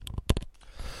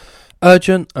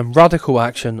Urgent and radical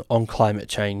action on climate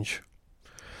change.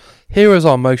 Here is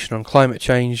our motion on climate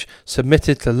change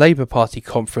submitted to the Labour Party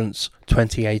Conference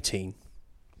 2018.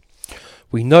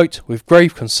 We note with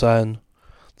grave concern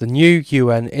the new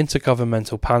UN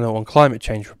Intergovernmental Panel on Climate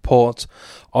Change report,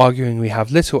 arguing we have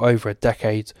little over a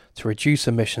decade to reduce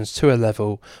emissions to a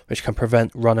level which can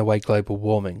prevent runaway global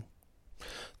warming.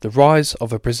 The rise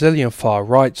of a Brazilian far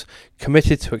right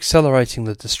committed to accelerating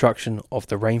the destruction of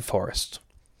the rainforest.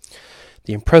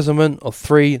 The imprisonment of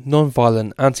 3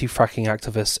 non-violent anti-fracking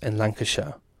activists in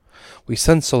Lancashire. We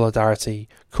send solidarity,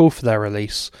 call for their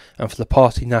release, and for the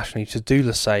party nationally to do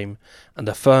the same and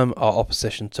affirm our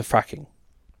opposition to fracking.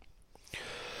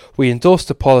 We endorse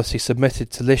the policy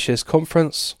submitted to this year's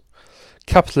conference.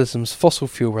 Capitalism's fossil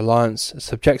fuel reliance is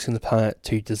subjecting the planet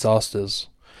to disasters.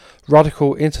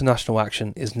 Radical international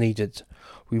action is needed.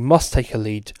 We must take a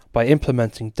lead by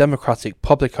implementing democratic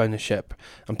public ownership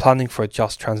and planning for a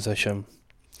just transition.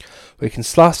 We can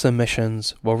slash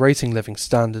emissions while raising living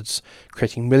standards,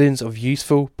 creating millions of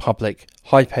useful, public,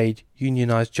 high-paid,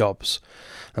 unionised jobs,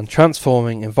 and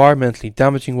transforming environmentally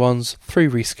damaging ones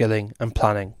through reskilling and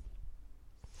planning.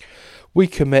 We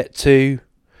commit to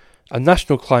a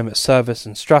national climate service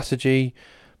and strategy,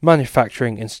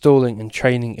 manufacturing, installing and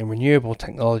training in renewable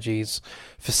technologies,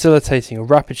 facilitating a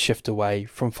rapid shift away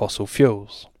from fossil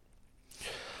fuels.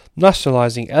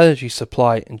 Nationalising energy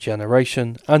supply and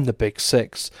generation and the Big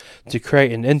Six to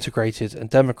create an integrated and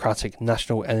democratic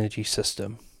national energy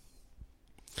system.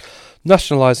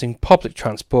 Nationalising public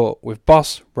transport with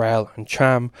bus, rail and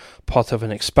tram, part of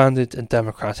an expanded and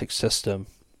democratic system.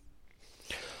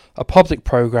 A public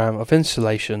programme of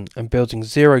insulation and building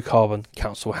zero-carbon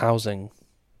council housing.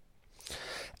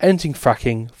 Ending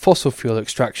fracking, fossil fuel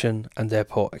extraction and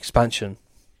airport expansion.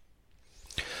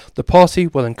 The party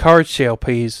will encourage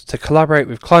CLPs to collaborate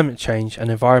with climate change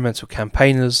and environmental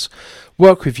campaigners,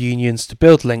 work with unions to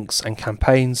build links and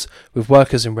campaigns with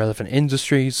workers in relevant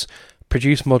industries,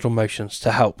 produce model motions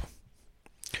to help.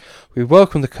 We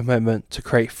welcome the commitment to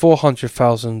create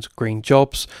 400,000 green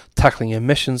jobs tackling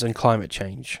emissions and climate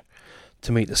change.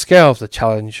 To meet the scale of the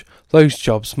challenge, those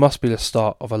jobs must be the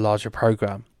start of a larger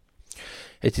programme.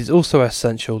 It is also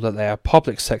essential that they are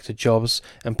public sector jobs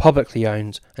and publicly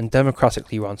owned and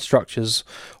democratically run structures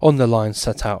on the lines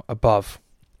set out above.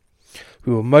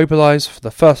 We will mobilise for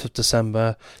the 1st of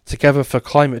December Together for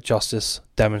Climate Justice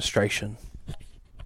demonstration.